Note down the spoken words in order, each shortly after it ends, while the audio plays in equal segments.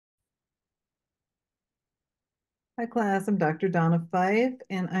Hi class, I'm Dr. Donna Fife,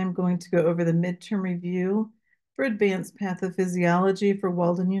 and I'm going to go over the midterm review for Advanced Pathophysiology for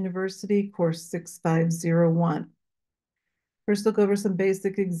Walden University, course 6501. First, I'll go over some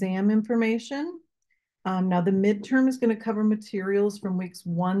basic exam information. Now, the midterm is going to cover materials from weeks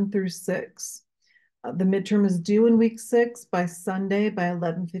 1 through 6. The midterm is due in week 6 by Sunday by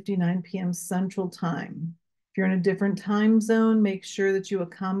 11:59 p.m. Central Time. If you're in a different time zone, make sure that you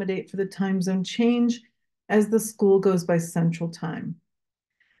accommodate for the time zone change as the school goes by Central Time.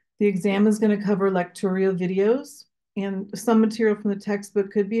 The exam is going to cover lectorial videos, and some material from the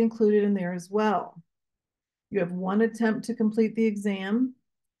textbook could be included in there as well. You have one attempt to complete the exam.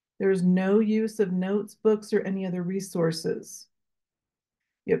 There is no use of notes, books, or any other resources.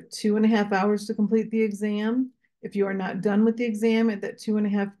 You have 2.5 hours to complete the exam. If you are not done with the exam at that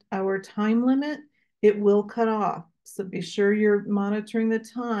 2.5 hour time limit, it will cut off. So be sure you're monitoring the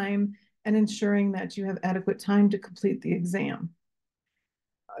time and ensuring that you have adequate time to complete the exam.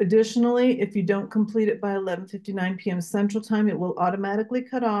 Additionally, if you don't complete it by 11:59 p.m. Central Time, it will automatically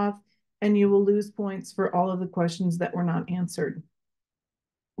cut off and you will lose points for all of the questions that were not answered.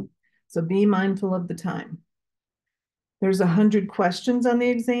 So be mindful of the time. There's 100 questions on the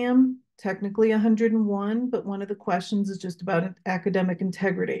exam, technically 101, but one of the questions is just about academic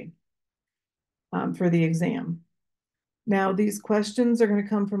integrity for the exam. Now, these questions are going to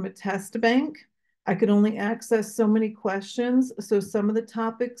come from a test bank. I could only access so many questions, so some of the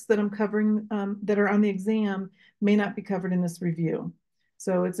topics that I'm covering that are on the exam may not be covered in this review.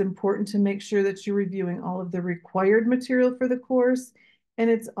 So it's important to make sure that you're reviewing all of the required material for the course, and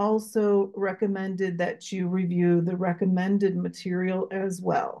it's also recommended that you review the recommended material as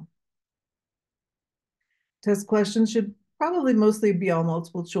well. Test questions should probably mostly be all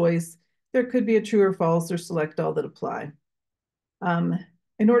multiple choice. There could be a true or false or select all that apply.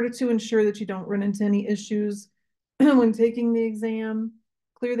 In order to ensure that you don't run into any issues when taking the exam,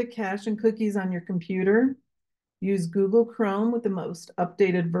 clear the cache and cookies on your computer. Use Google Chrome with the most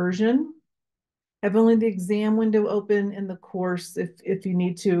updated version. Have only the exam window open in the course if you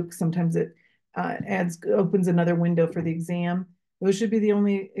need to. Sometimes it opens another window for the exam. Those should be the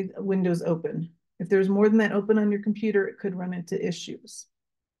only windows open. If there's more than that open on your computer, it could run into issues.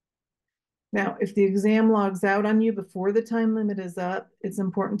 Now, if the exam logs out on you before the time limit is up, it's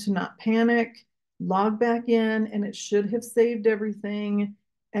important to not panic, log back in, and it should have saved everything,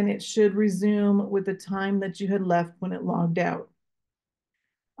 and it should resume with the time that you had left when it logged out.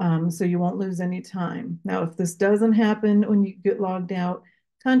 So you won't lose any time. Now, if this doesn't happen when you get logged out,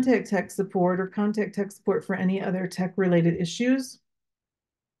 contact tech support or contact tech support for any other tech-related issues.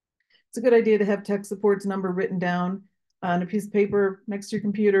 It's a good idea to have tech support's number written down on a piece of paper next to your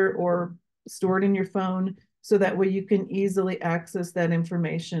computer or stored in your phone, so that way you can easily access that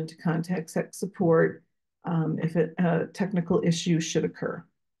information to contact tech support if a technical issue should occur.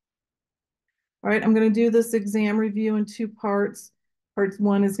 All right, I'm going to do this exam review in two parts. Part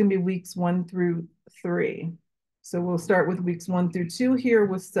 1 is going to be weeks 1 through 3. So we'll start with weeks 1 through 2 here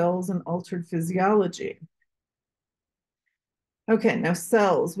with cells and altered physiology. Okay, now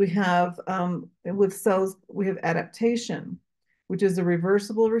cells, we have, with cells, we have adaptation, which is a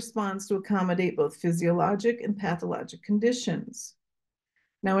reversible response to accommodate both physiologic and pathologic conditions.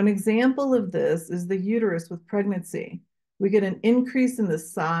 Now, an example of this is the uterus with pregnancy. We get an increase in the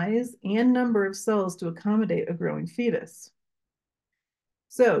size and number of cells to accommodate a growing fetus.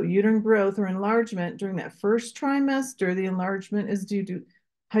 So uterine growth or enlargement during that first trimester, the enlargement is due to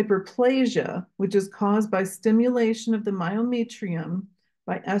hyperplasia, which is caused by stimulation of the myometrium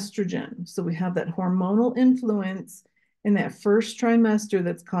by estrogen. So we have that hormonal influence in that first trimester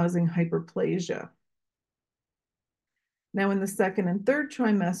that's causing hyperplasia. Now in the second and third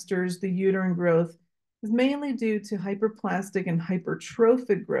trimesters, the uterine growth is mainly due to hyperplastic and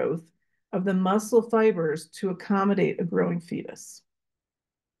hypertrophic growth of the muscle fibers to accommodate a growing fetus.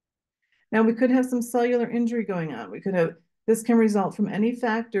 Now we could have some cellular injury going on. This can result from any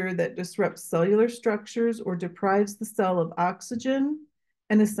factor that disrupts cellular structures or deprives the cell of oxygen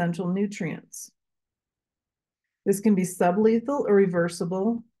and essential nutrients. This can be sublethal or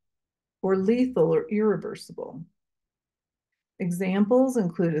reversible, or lethal or irreversible. Examples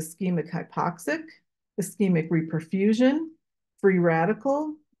include ischemic hypoxic, ischemic reperfusion, free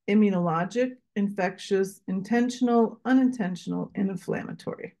radical, immunologic, infectious, intentional, unintentional, and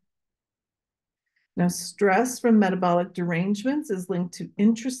inflammatory. Now, stress from metabolic derangements is linked to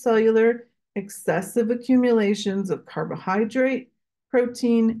intracellular excessive accumulations of carbohydrate,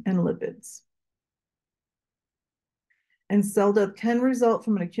 protein, and lipids. And cell death can result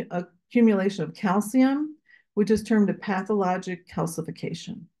from an accumulation of calcium, which is termed a pathologic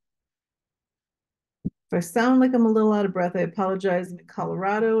calcification. If I sound like I'm a little out of breath, I apologize. I'm in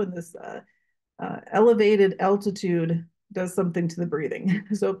Colorado, and this elevated altitude does something to the breathing.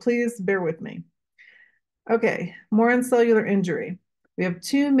 So please bear with me. Okay, more on cellular injury. We have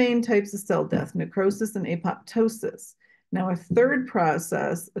two main types of cell death, necrosis and apoptosis. Now, a third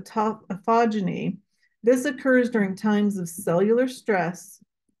process, autophagy, this occurs during times of cellular stress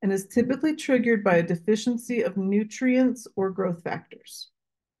and is typically triggered by a deficiency of nutrients or growth factors.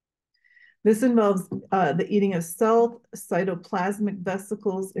 This involves the eating of cells. Cytoplasmic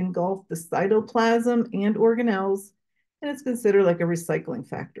vesicles engulf the cytoplasm and organelles, and it's considered like a recycling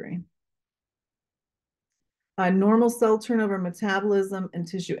factory. Normal cell turnover, metabolism, and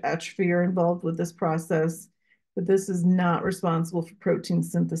tissue atrophy are involved with this process, but this is not responsible for protein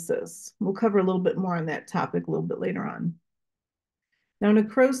synthesis. We'll cover a little bit more on that topic a little bit later on. Now,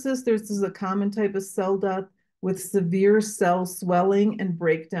 necrosis, this is a common type of cell death with severe cell swelling and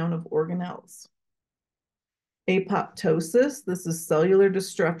breakdown of organelles. Apoptosis, this is cellular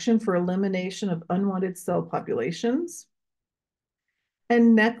destruction for elimination of unwanted cell populations.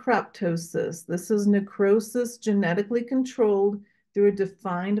 And necroptosis, this is necrosis genetically controlled through a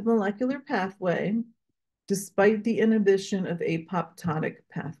defined molecular pathway, despite the inhibition of apoptotic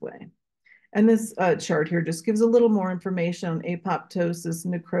pathway. And this chart here just gives a little more information on apoptosis,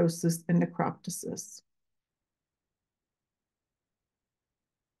 necrosis, and necroptosis.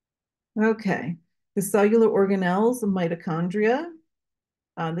 Okay, the cellular organelles, mitochondria.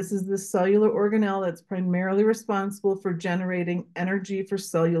 This is the cellular organelle that's primarily responsible for generating energy for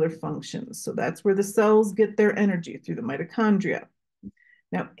cellular functions. So that's where the cells get their energy, through the mitochondria.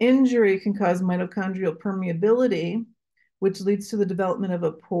 Now, injury can cause mitochondrial permeability, which leads to the development of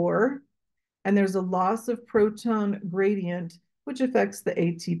a pore, and there's a loss of proton gradient, which affects the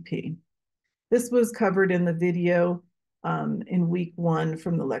ATP. This was covered in the video in week 1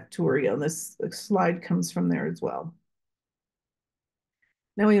 from the lecturio, and this slide comes from there as well.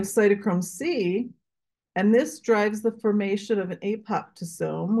 Now we have cytochrome C, and this drives the formation of an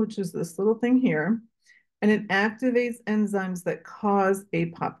apoptosome, which is this little thing here, and it activates enzymes that cause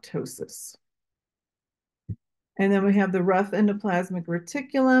apoptosis. And then we have the rough endoplasmic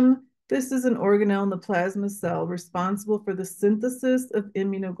reticulum. This is an organelle in the plasma cell responsible for the synthesis of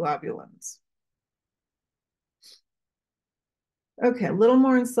immunoglobulins. Okay, a little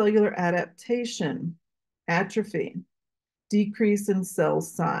more in cellular adaptation, atrophy, decrease in cell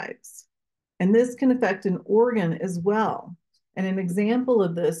size. And this can affect an organ as well. And an example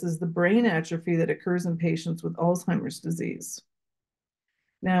of this is the brain atrophy that occurs in patients with Alzheimer's disease.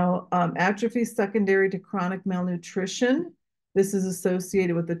 Now, atrophy secondary to chronic malnutrition. This is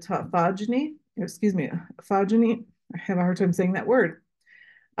associated with the autophagy, autophagy, I have a hard time saying that word,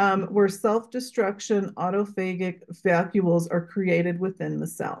 where self-destruction autophagic vacuoles are created within the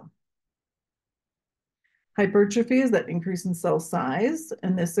cell. Hypertrophy is that increase in cell size,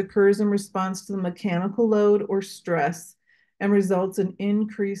 and this occurs in response to the mechanical load or stress and results in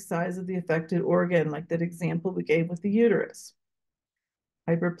increased size of the affected organ, like that example we gave with the uterus.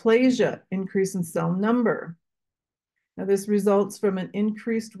 Hyperplasia, increase in cell number. Now, this results from an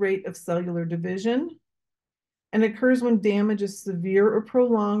increased rate of cellular division and occurs when damage is severe or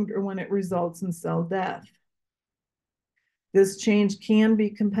prolonged or when it results in cell death. This change can be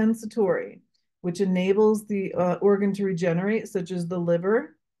compensatory, which enables the organ to regenerate, such as the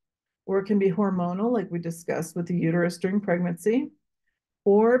liver, or it can be hormonal, like we discussed with the uterus during pregnancy,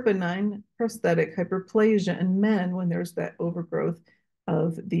 or benign prostatic hyperplasia in men when there's that overgrowth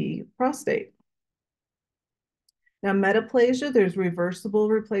of the prostate. Now, metaplasia, there's reversible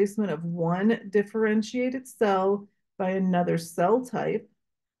replacement of one differentiated cell by another cell type.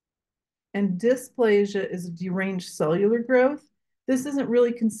 And dysplasia is deranged cellular growth. This isn't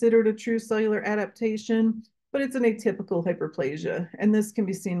really considered a true cellular adaptation, but it's an atypical hyperplasia. And this can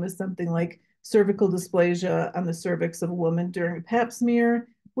be seen with something like cervical dysplasia on the cervix of a woman during a pap smear,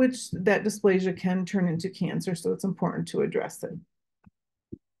 which that dysplasia can turn into cancer, so it's important to address it.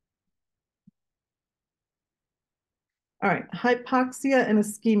 All right, hypoxia and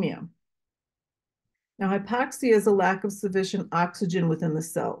ischemia. Now, hypoxia is a lack of sufficient oxygen within the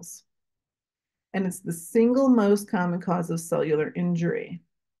cells, and it's the single most common cause of cellular injury.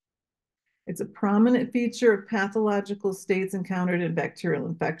 It's a prominent feature of pathological states encountered in bacterial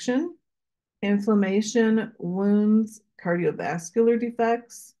infection, inflammation, wounds, cardiovascular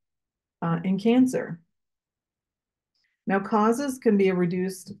defects, and cancer. Now, causes can be a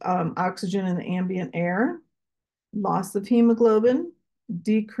reduced oxygen in the ambient air, loss of hemoglobin,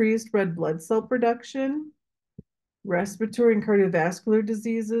 decreased red blood cell production, respiratory and cardiovascular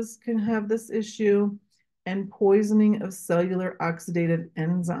diseases can have this issue, and poisoning of cellular oxidative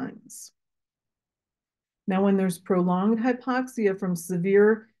enzymes. Now, when there's prolonged hypoxia from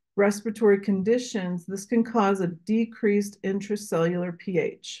severe respiratory conditions, this can cause a decreased intracellular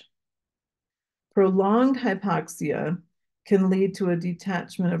pH. Prolonged hypoxia can lead to a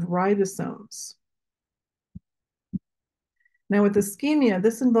detachment of ribosomes. Now, with ischemia,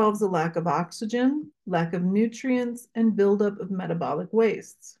 this involves a lack of oxygen, lack of nutrients, and buildup of metabolic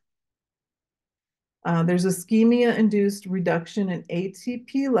wastes. There's ischemia-induced reduction in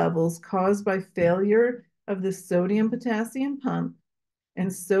ATP levels caused by failure of the sodium-potassium pump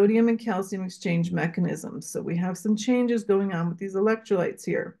and sodium and calcium exchange mechanisms. So we have some changes going on with these electrolytes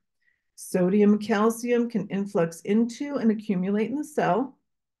here. Sodium and calcium can influx into and accumulate in the cell.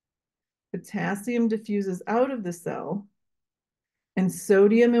 Potassium diffuses out of the cell. And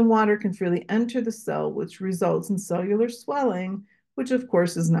sodium and water can freely enter the cell, which results in cellular swelling, which of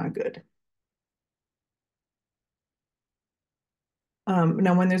course is not good.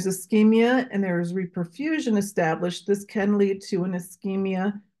 Now, when there's ischemia and there's reperfusion established, this can lead to an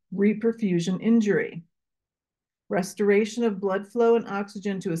ischemia reperfusion injury. Restoration of blood flow and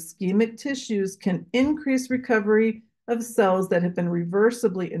oxygen to ischemic tissues can increase recovery of cells that have been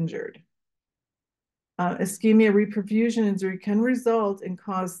reversibly injured. Ischemia reperfusion injury can result in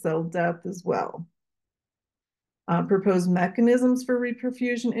cause cell death as well. Proposed mechanisms for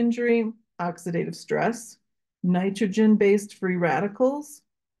reperfusion injury: oxidative stress, nitrogen-based free radicals,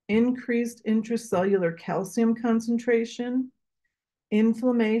 increased intracellular calcium concentration,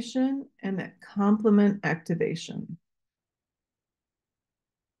 inflammation, and that complement activation.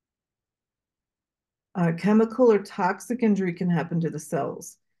 Chemical or toxic injury can happen to the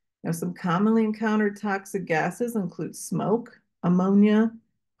cells. Now, some commonly encountered toxic gases include smoke, ammonia,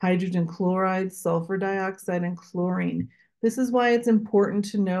 hydrogen chloride, sulfur dioxide, and chlorine. This is why it's important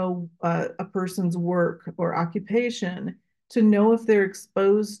to know a person's work or occupation to know if they're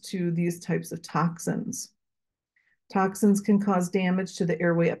exposed to these types of toxins. Toxins can cause damage to the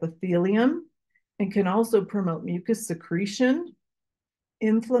airway epithelium and can also promote mucus secretion,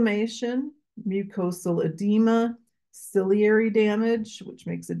 inflammation, mucosal edema, ciliary damage, which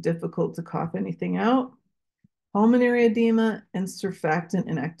makes it difficult to cough anything out, pulmonary edema, and surfactant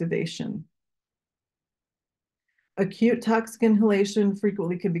inactivation. Acute toxic inhalation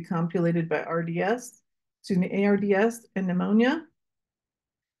frequently can be complicated by ARDS and pneumonia.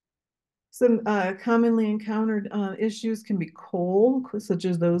 Some commonly encountered issues can be coal, such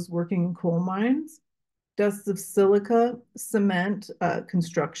as those working in coal mines, dust of silica, cement.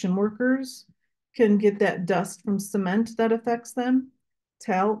 Construction workers can get that dust from cement that affects them,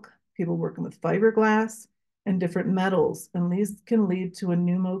 talc, people working with fiberglass, and different metals, and these can lead to a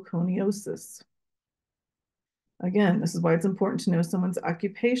pneumoconiosis. Again, this is why it's important to know someone's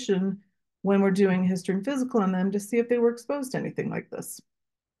occupation when we're doing history and physical on them to see if they were exposed to anything like this.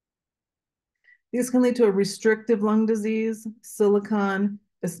 These can lead to a restrictive lung disease, silicon,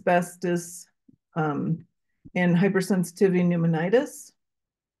 asbestos, and hypersensitivity pneumonitis.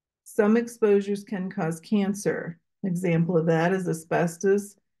 Some exposures can cause cancer. An example of that is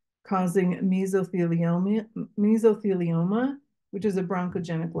asbestos causing mesothelioma, which is a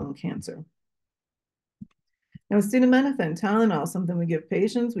bronchogenic lung cancer. Now, acetaminophen, Tylenol, something we give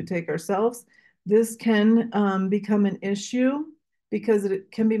patients, we take ourselves. This can become an issue because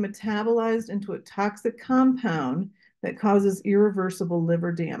it can be metabolized into a toxic compound that causes irreversible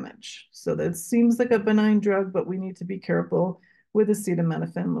liver damage. So that seems like a benign drug, but we need to be careful with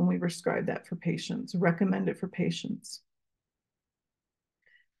acetaminophen when we prescribe that for patients, recommend it for patients.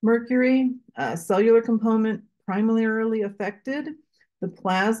 Mercury, cellular component primarily affected, the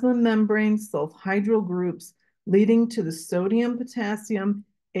plasma membrane sulfhydryl groups leading to the sodium-potassium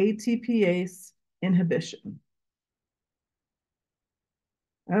ATPase inhibition.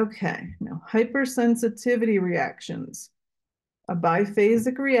 Okay, now hypersensitivity reactions. A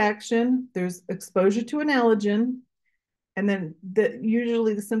biphasic reaction, there's exposure to an allergen, and then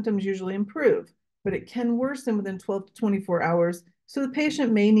the symptoms usually improve, but it can worsen within 12 to 24 hours, so the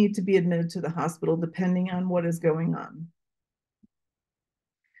patient may need to be admitted to the hospital depending on what is going on.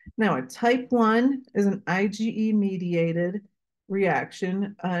 Now, a type 1 is an IgE-mediated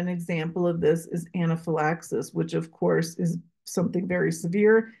reaction. An example of this is anaphylaxis, which of course is something very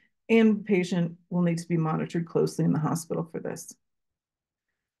severe, and the patient will need to be monitored closely in the hospital for this.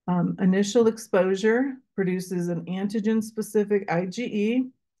 Initial exposure produces an antigen-specific IgE.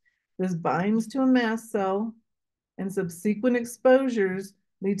 This binds to a mast cell, and subsequent exposures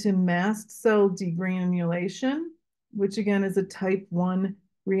lead to mast cell degranulation, which again is a type 1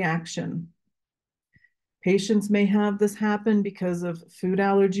 reaction. Patients may have this happen because of food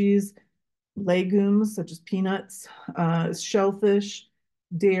allergies, legumes such as peanuts, shellfish,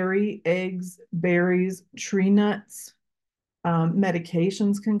 Dairy, eggs, berries, tree nuts.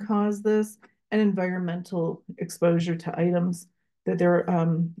 Medications can cause this, and environmental exposure to items that they're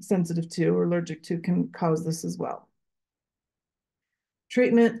sensitive to or allergic to can cause this as well.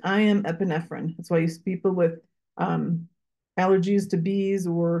 Treatment, IM epinephrine. That's why you see people with allergies to bees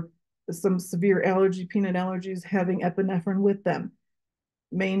or some severe allergy, peanut allergies, having epinephrine with them.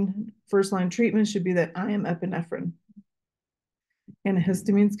 Main first line treatment should be that IM epinephrine.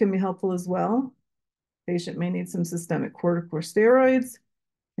 Antihistamines can be helpful as well. Patient may need some systemic corticosteroids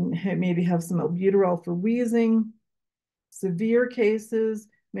and maybe have some albuterol for wheezing. Severe cases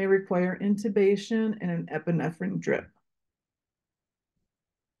may require intubation and an epinephrine drip.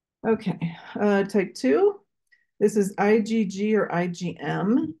 Okay, type 2. This is IgG or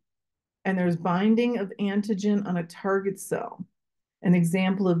IgM, and there's binding of antigen on a target cell. An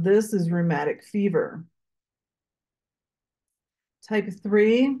example of this is rheumatic fever. Type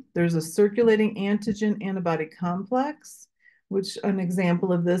 3, there's a circulating antigen antibody complex, which an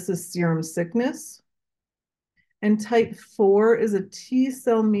example of this is serum sickness. And type 4 is a T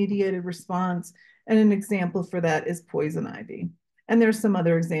cell mediated response, and an example for that is poison ivy. And there's some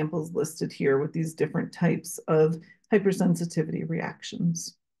other examples listed here with these different types of hypersensitivity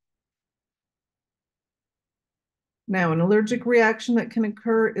reactions. Now, an allergic reaction that can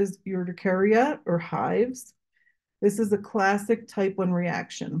occur is urticaria or hives. This is a classic type 1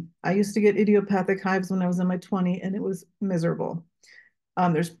 reaction. I used to get idiopathic hives when I was in my 20s, and it was miserable.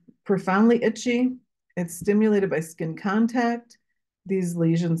 There's profoundly itchy. It's stimulated by skin contact. These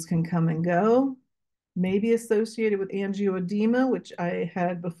lesions can come and go, may be associated with angioedema, which I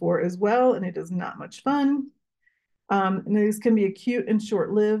had before as well, and it is not much fun. And these can be acute and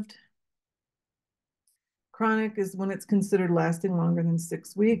short-lived. Chronic is when it's considered lasting longer than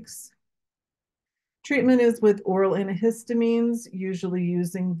 6 weeks. Treatment is with oral antihistamines, usually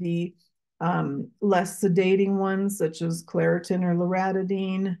using the less sedating ones, such as Claritin or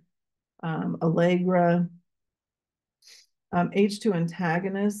loratadine, Allegra. H2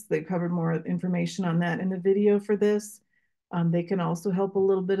 antagonists, they covered more information on that in the video for this. They can also help a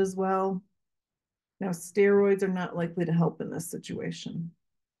little bit as well. Now, steroids are not likely to help in this situation.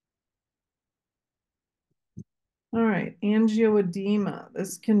 All right, angioedema.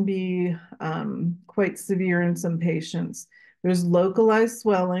 This can be quite severe in some patients. There's localized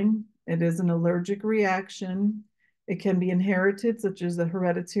swelling. It is an allergic reaction. It can be inherited, such as a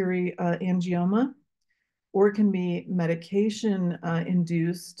hereditary angioma, or it can be medication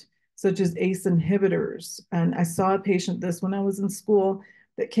induced, such as ACE inhibitors. And I saw a patient this when I was in school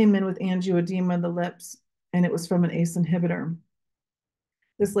that came in with angioedema in the lips, and it was from an ACE inhibitor.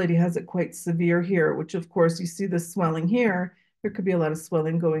 This lady has it quite severe here, which of course you see the swelling here. There could be a lot of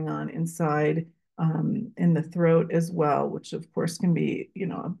swelling going on inside in the throat as well, which of course can be, you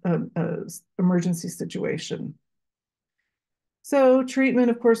know, a emergency situation. So treatment,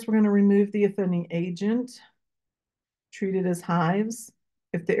 of course, we're going to remove the offending agent, treat it as hives.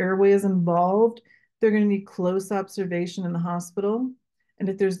 If the airway is involved, they're going to need close observation in the hospital. And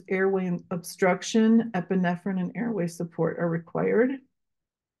if there's airway obstruction, epinephrine and airway support are required.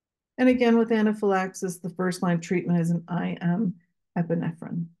 And again, with anaphylaxis, the first line treatment is an IM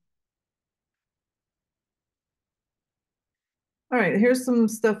epinephrine. All right, here's some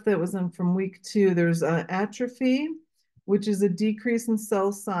stuff that was in from week 2. There's atrophy, which is a decrease in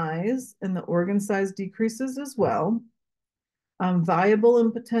cell size, and the organ size decreases as well. Viable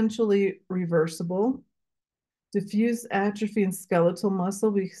and potentially reversible. Diffuse atrophy in skeletal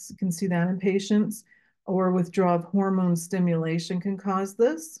muscle, we can see that in patients, or withdrawal of hormone stimulation can cause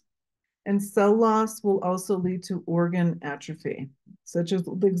this. And cell loss will also lead to organ atrophy, such as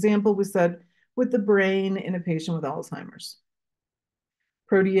the example we said with the brain in a patient with Alzheimer's.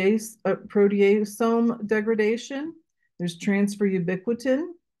 Proteasome degradation, there's transfer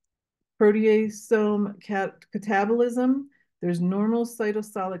ubiquitin. Proteasome catabolism, there's normal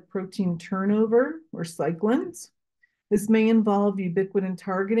cytosolic protein turnover or cyclins. This may involve ubiquitin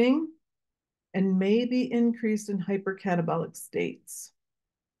targeting and may be increased in hypercatabolic states.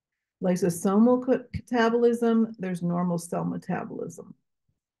 Lysosomal catabolism, there's normal cell metabolism.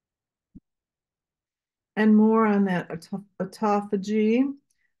 And more on that autophagy,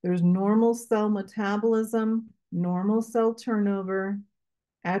 there's normal cell metabolism, normal cell turnover,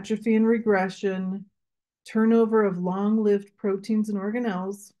 atrophy and regression, turnover of long-lived proteins and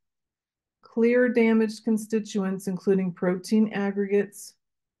organelles, clear damaged constituents, including protein aggregates,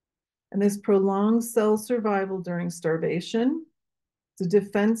 and this prolongs cell survival during starvation. It's a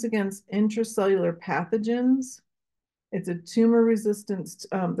defense against intracellular pathogens. It's a tumor resistance.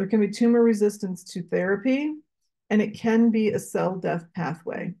 There can be tumor resistance to therapy, and it can be a cell death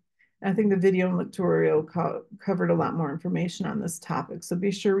pathway. I think the video and tutorial covered a lot more information on this topic, so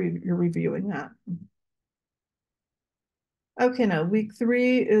be sure you're reviewing that. Okay, now week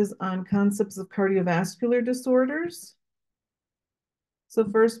 3 is on concepts of cardiovascular disorders. So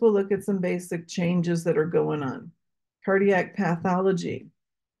first we'll look at some basic changes that are going on. Cardiac pathology.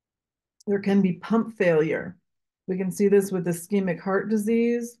 There can be pump failure. We can see this with ischemic heart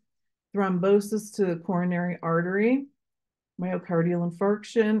disease, thrombosis to the coronary artery, myocardial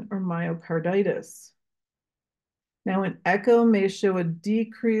infarction, or myocarditis. Now, an echo may show a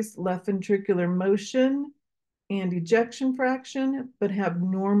decreased left ventricular motion and ejection fraction, but have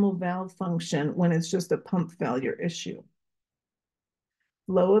normal valve function when it's just a pump failure issue.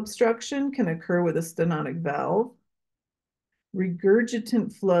 Flow obstruction can occur with a stenotic valve.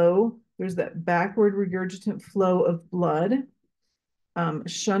 Regurgitant flow, there's that backward regurgitant flow of blood.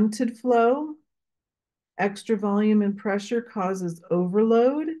 Shunted flow, extra volume and pressure causes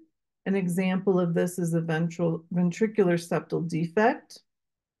overload. An example of this is a ventricular septal defect.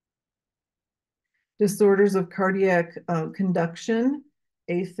 Disorders of cardiac conduction,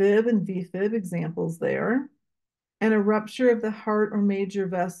 AFib and VFib, examples there. And a rupture of the heart or major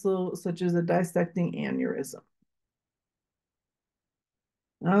vessel, such as a dissecting aneurysm.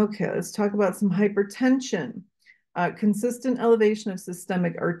 Okay, let's talk about some hypertension. Consistent elevation of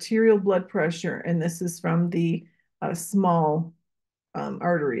systemic arterial blood pressure, and this is from the small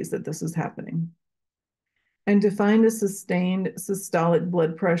arteries that this is happening. And defined as sustained systolic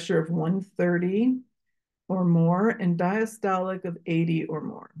blood pressure of 130 or more and diastolic of 80 or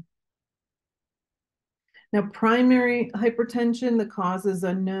more. Now, primary hypertension, the cause is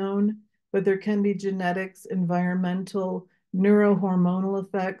unknown, but there can be genetics, environmental, neurohormonal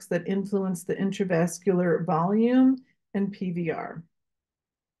effects that influence the intravascular volume and PVR.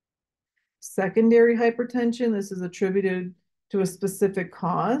 Secondary hypertension, this is attributed to a specific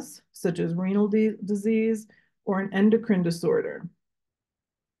cause, such as renal disease or an endocrine disorder.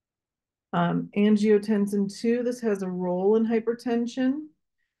 Angiotensin II, this has a role in hypertension.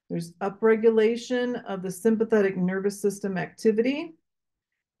 There's upregulation of the sympathetic nervous system activity,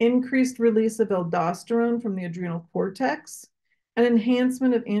 increased release of aldosterone from the adrenal cortex, and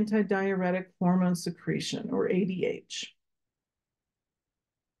enhancement of antidiuretic hormone secretion, or ADH.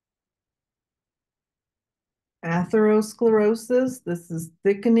 Atherosclerosis, this is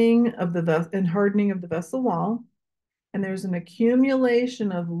thickening of the and hardening of the vessel wall. And there's an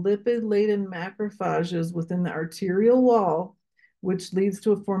accumulation of lipid-laden macrophages within the arterial wall, which leads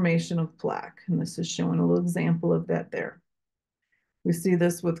to a formation of plaque. And this is showing a little example of that there. We see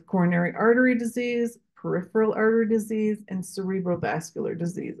this with coronary artery disease, peripheral artery disease, and cerebrovascular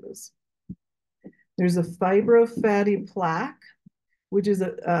diseases. There's a fibrofatty plaque, which is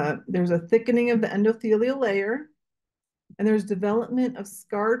there's a thickening of the endothelial layer, and there's development of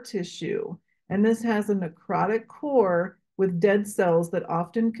scar tissue. And this has a necrotic core with dead cells that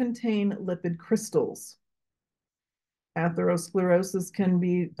often contain lipid crystals. Atherosclerosis can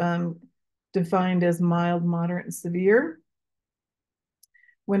be defined as mild, moderate, and severe.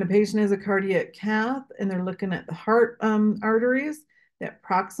 When a patient has a cardiac cath and they're looking at the heart arteries, that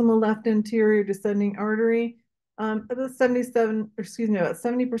proximal left anterior descending artery, about 70%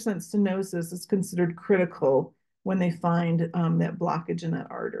 stenosis is considered critical when they find that blockage in that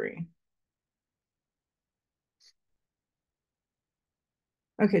artery.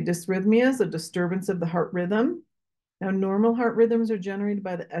 Okay, dysrhythmia is a disturbance of the heart rhythm. Now, normal heart rhythms are generated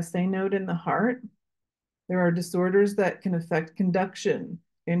by the SA node in the heart. There are disorders that can affect conduction,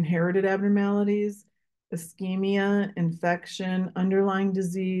 inherited abnormalities, ischemia, infection, underlying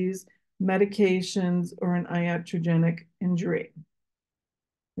disease, medications, or an iatrogenic injury.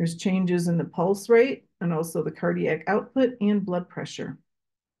 There's changes in the pulse rate and also the cardiac output and blood pressure.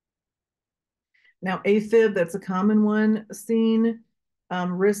 Now, AFib, that's a common one seen.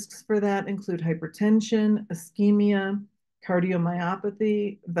 Risks for that include hypertension, ischemia,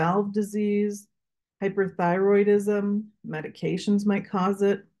 cardiomyopathy, valve disease, hyperthyroidism, medications might cause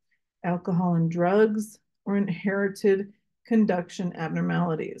it, alcohol and drugs, or inherited conduction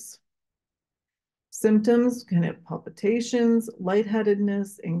abnormalities. Symptoms can have palpitations,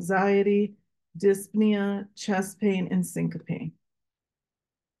 lightheadedness, anxiety, dyspnea, chest pain, and syncope.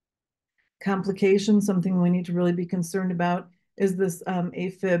 Complications, something we need to really be concerned about, is this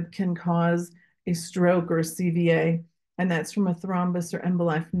AFib can cause a stroke or a CVA, and that's from a thrombus or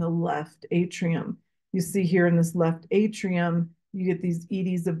emboli from the left atrium. You see here in this left atrium, you get these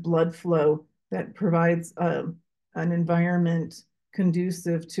eddies of blood flow that provides an environment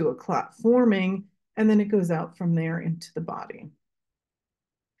conducive to a clot forming, and then it goes out from there into the body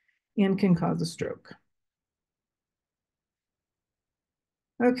and can cause a stroke.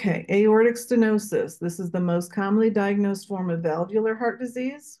 Okay, aortic stenosis. This is the most commonly diagnosed form of valvular heart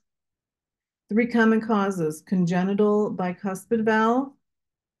disease. Three common causes: congenital bicuspid valve,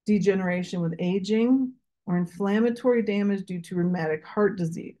 degeneration with aging, or inflammatory damage due to rheumatic heart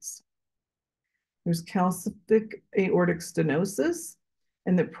disease. There's calcific aortic stenosis,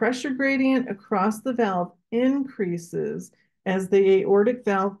 and the pressure gradient across the valve increases as the aortic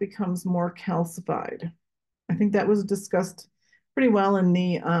valve becomes more calcified. I think that was discussed pretty well in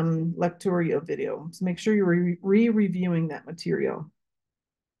the Lectorio video. So make sure you're re-reviewing that material.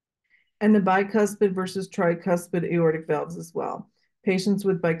 And the bicuspid versus tricuspid aortic valves as well. Patients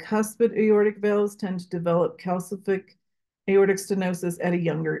with bicuspid aortic valves tend to develop calcific aortic stenosis at a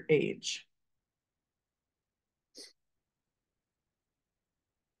younger age.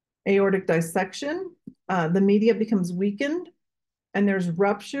 Aortic dissection, the media becomes weakened and there's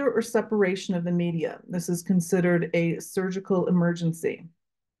rupture or separation of the media. This is considered a surgical emergency.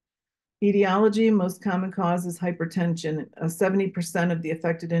 Etiology, most common cause is hypertension. 70% of the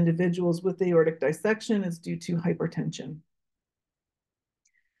affected individuals with aortic dissection is due to hypertension.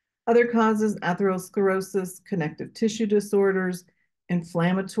 Other causes: atherosclerosis, connective tissue disorders,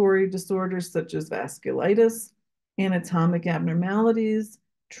 inflammatory disorders such as vasculitis, anatomic abnormalities,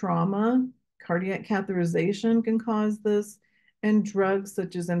 trauma, cardiac catheterization can cause this, and drugs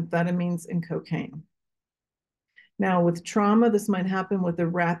such as amphetamines and cocaine. Now, with trauma, this might happen with a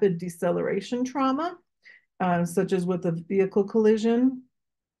rapid deceleration trauma, such as with a vehicle collision.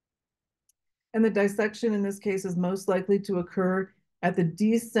 And the dissection in this case is most likely to occur at the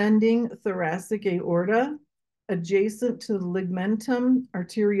descending thoracic aorta, adjacent to the ligamentum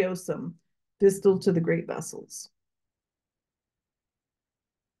arteriosum, distal to the great vessels.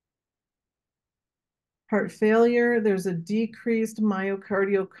 Heart failure, there's a decreased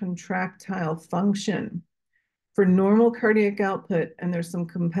myocardial contractile function. For normal cardiac output, and there's some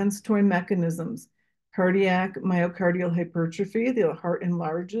compensatory mechanisms: cardiac myocardial hypertrophy, the heart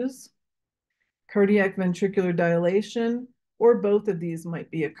enlarges, cardiac ventricular dilation, or both of these might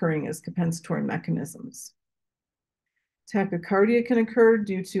be occurring as compensatory mechanisms. Tachycardia can occur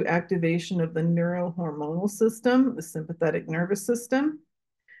due to activation of the neurohormonal system, the sympathetic nervous system.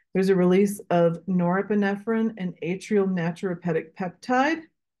 There's a release of norepinephrine and atrial natriuretic peptide,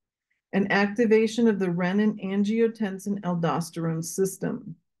 and activation of the renin-angiotensin-aldosterone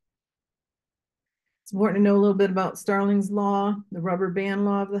system. It's important to know a little bit about Starling's law, the rubber band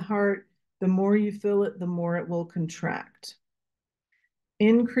law of the heart. The more you fill it, the more it will contract.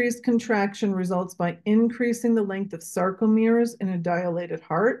 Increased contraction results by increasing the length of sarcomeres in a dilated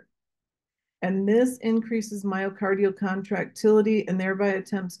heart, and this increases myocardial contractility and thereby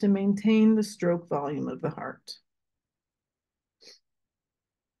attempts to maintain the stroke volume of the heart.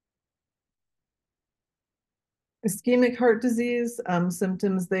 Ischemic heart disease,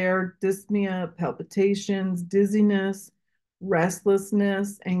 symptoms there: dyspnea, palpitations, dizziness,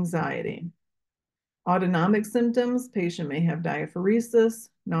 restlessness, anxiety. Autonomic symptoms: patient may have diaphoresis,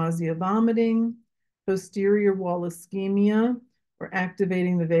 nausea, vomiting, posterior wall ischemia, or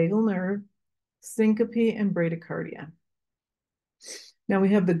activating the vagal nerve, syncope, and bradycardia. Now we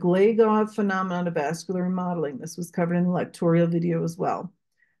have the Glagov phenomenon of vascular remodeling. This was covered in the Lectorio video as well.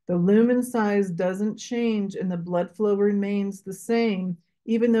 The lumen size doesn't change and the blood flow remains the same,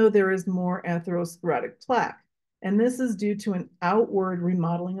 even though there is more atherosclerotic plaque. And this is due to an outward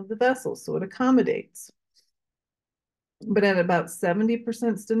remodeling of the vessel, so it accommodates. But at about 70%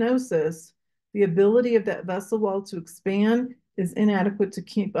 stenosis, the ability of that vessel wall to expand is inadequate to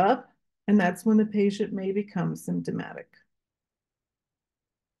keep up, and that's when the patient may become symptomatic.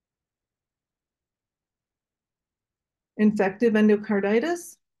 Infective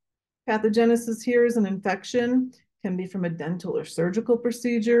endocarditis. Pathogenesis here is an infection, can be from a dental or surgical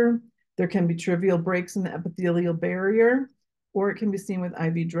procedure. There can be trivial breaks in the epithelial barrier, or it can be seen with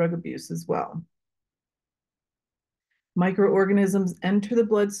IV drug abuse as well. Microorganisms enter the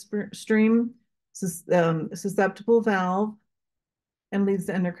bloodstream, susceptible valve, and leads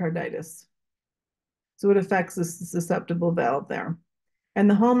to endocarditis. So it affects the susceptible valve there. And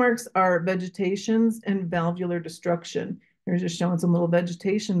the hallmarks are vegetations and valvular destruction. Here's just showing some little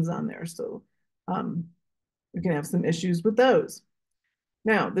vegetations on there. So we can have some issues with those.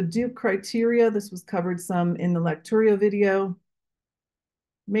 Now, the Duke criteria, this was covered some in the Lectorio video.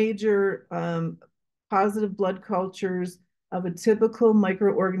 Major positive blood cultures of a typical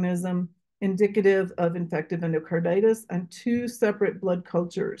microorganism indicative of infective endocarditis on 2 separate blood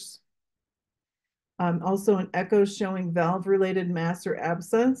cultures. Also an echo showing valve-related mass or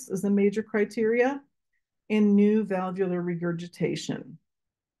abscess is a major criteria, and new valvular regurgitation.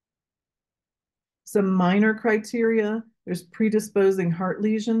 Some minor criteria: There's predisposing heart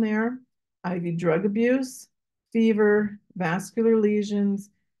lesion there, IV drug abuse, fever, vascular lesions,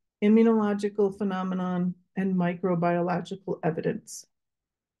 immunological phenomenon, and microbiological evidence.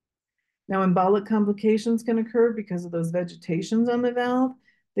 Now, embolic complications can occur because of those vegetations on the valve.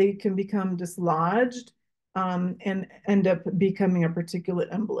 They can become dislodged and end up becoming a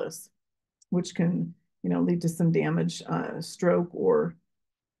particulate embolus, which can, lead to some damage, stroke, or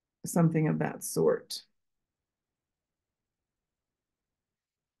something of that sort.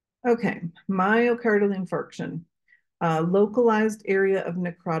 Okay, myocardial infarction, a localized area of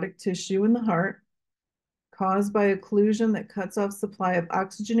necrotic tissue in the heart caused by occlusion that cuts off supply of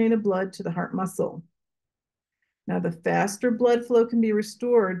oxygenated blood to the heart muscle. Now, the faster blood flow can be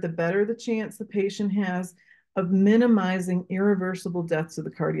restored, the better the chance the patient has of minimizing irreversible deaths of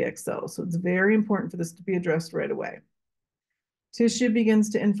the cardiac cells. So it's very important for this to be addressed right away. Tissue begins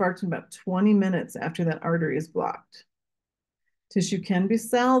to infarct in about 20 minutes after that artery is blocked. Tissue can be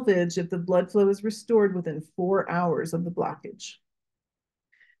salvaged if the blood flow is restored within 4 hours of the blockage.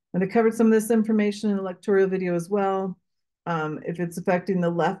 And I covered some of this information in the lectorial video as well. If it's affecting the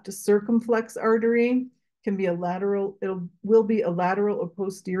left circumflex artery, can be a lateral, will be a lateral or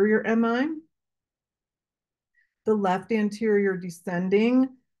posterior MI. The left anterior descending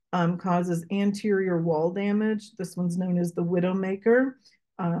causes anterior wall damage. This one's known as the widowmaker,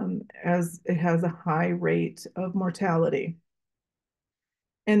 as it has a high rate of mortality.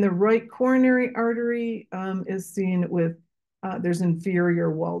 And the right coronary artery is seen with, there's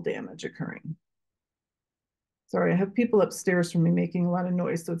inferior wall damage occurring. Sorry, I have people upstairs from me making a lot of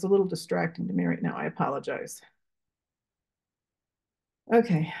noise, so it's a little distracting to me right now. I apologize.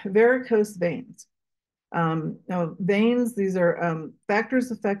 Okay, varicose veins. Now, veins, these are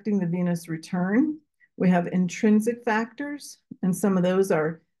factors affecting the venous return. We have intrinsic factors, and some of those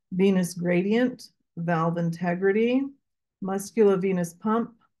are venous gradient, valve integrity, musculovenous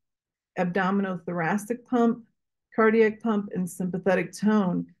pump, abdominothoracic pump, cardiac pump, and sympathetic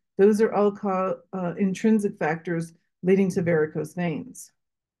tone. Those are all called intrinsic factors leading to varicose veins.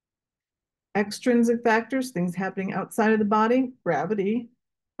 Extrinsic factors, things happening outside of the body, gravity,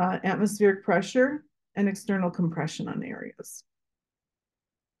 atmospheric pressure, and external compression on areas.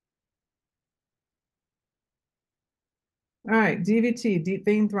 All right, DVT, deep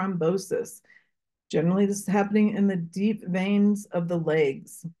vein thrombosis. Generally, this is happening in the deep veins of the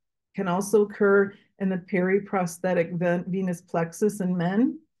legs. Can also occur in the periprosthetic venous plexus in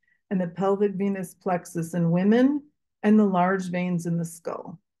men, and the pelvic venous plexus in women, and the large veins in the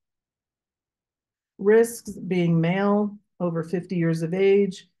skull. Risks being male, over 50 years of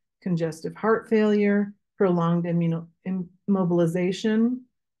age, congestive heart failure, prolonged immobilization,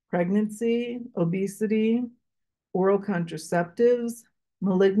 pregnancy, obesity, oral contraceptives,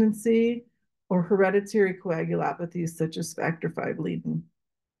 malignancy, or hereditary coagulopathies such as factor V Leiden.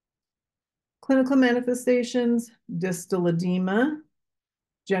 Clinical manifestations, distal edema.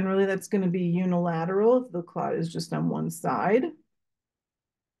 Generally, that's going to be unilateral if the clot is just on one side.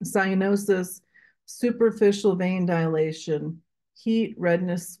 Cyanosis, superficial vein dilation, heat,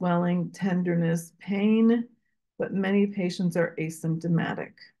 redness, swelling, tenderness, pain, but many patients are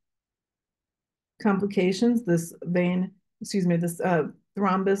asymptomatic. Complications, this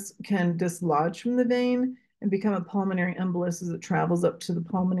thrombus can dislodge from the vein and become a pulmonary embolus as it travels up to the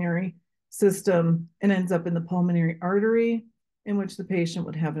pulmonary system and ends up in the pulmonary artery, in which the patient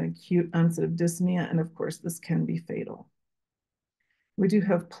would have an acute onset of dyspnea, and of course, this can be fatal. We do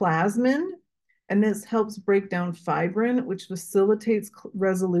have plasmin, and this helps break down fibrin, which facilitates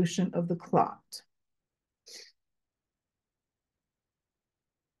resolution of the clot.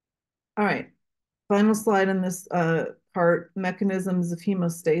 All right, final slide on this part, mechanisms of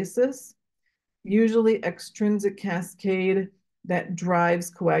hemostasis. Usually extrinsic cascade that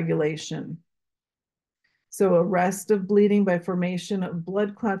drives coagulation. So arrest of bleeding by formation of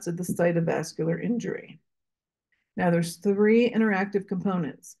blood clots at the site of vascular injury. Now there's 3 interactive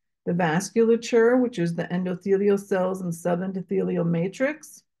components: the vasculature, which is the endothelial cells and subendothelial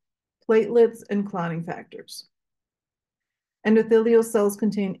matrix, platelets, and clotting factors. Endothelial cells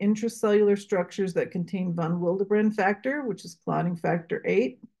contain intracellular structures that contain von Willebrand factor, which is clotting factor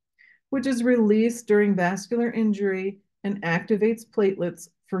 8, which is released during vascular injury and activates platelets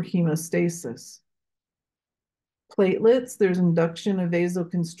for hemostasis. Platelets, there's induction of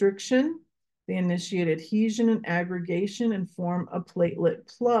vasoconstriction. They initiate adhesion and aggregation and form a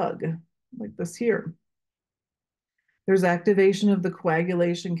platelet plug, like this here. There's activation of the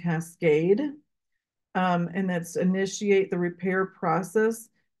coagulation cascade, and that's initiate the repair process.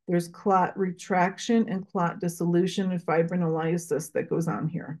 There's clot retraction and clot dissolution and fibrinolysis that goes on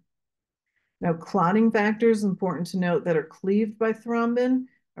here. Now, clotting factors, important to note, that are cleaved by thrombin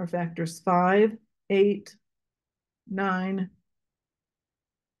are factors 5, 8, 9,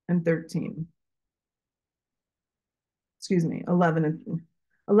 and 13. Excuse me, 11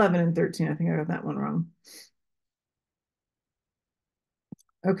 and 13. I think I got that one wrong.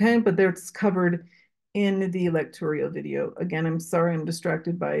 Okay, but that's covered in the lectorial video. Again, I'm sorry, I'm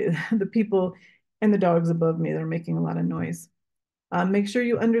distracted by the people and the dogs above me that are making a lot of noise. Make sure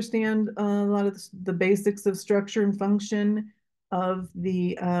you understand a lot of the basics of structure and function of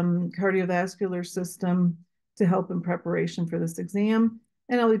the cardiovascular system to help in preparation for this exam.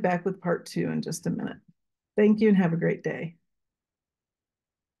 And I'll be back with part 2 in just a minute. Thank you and have a great day.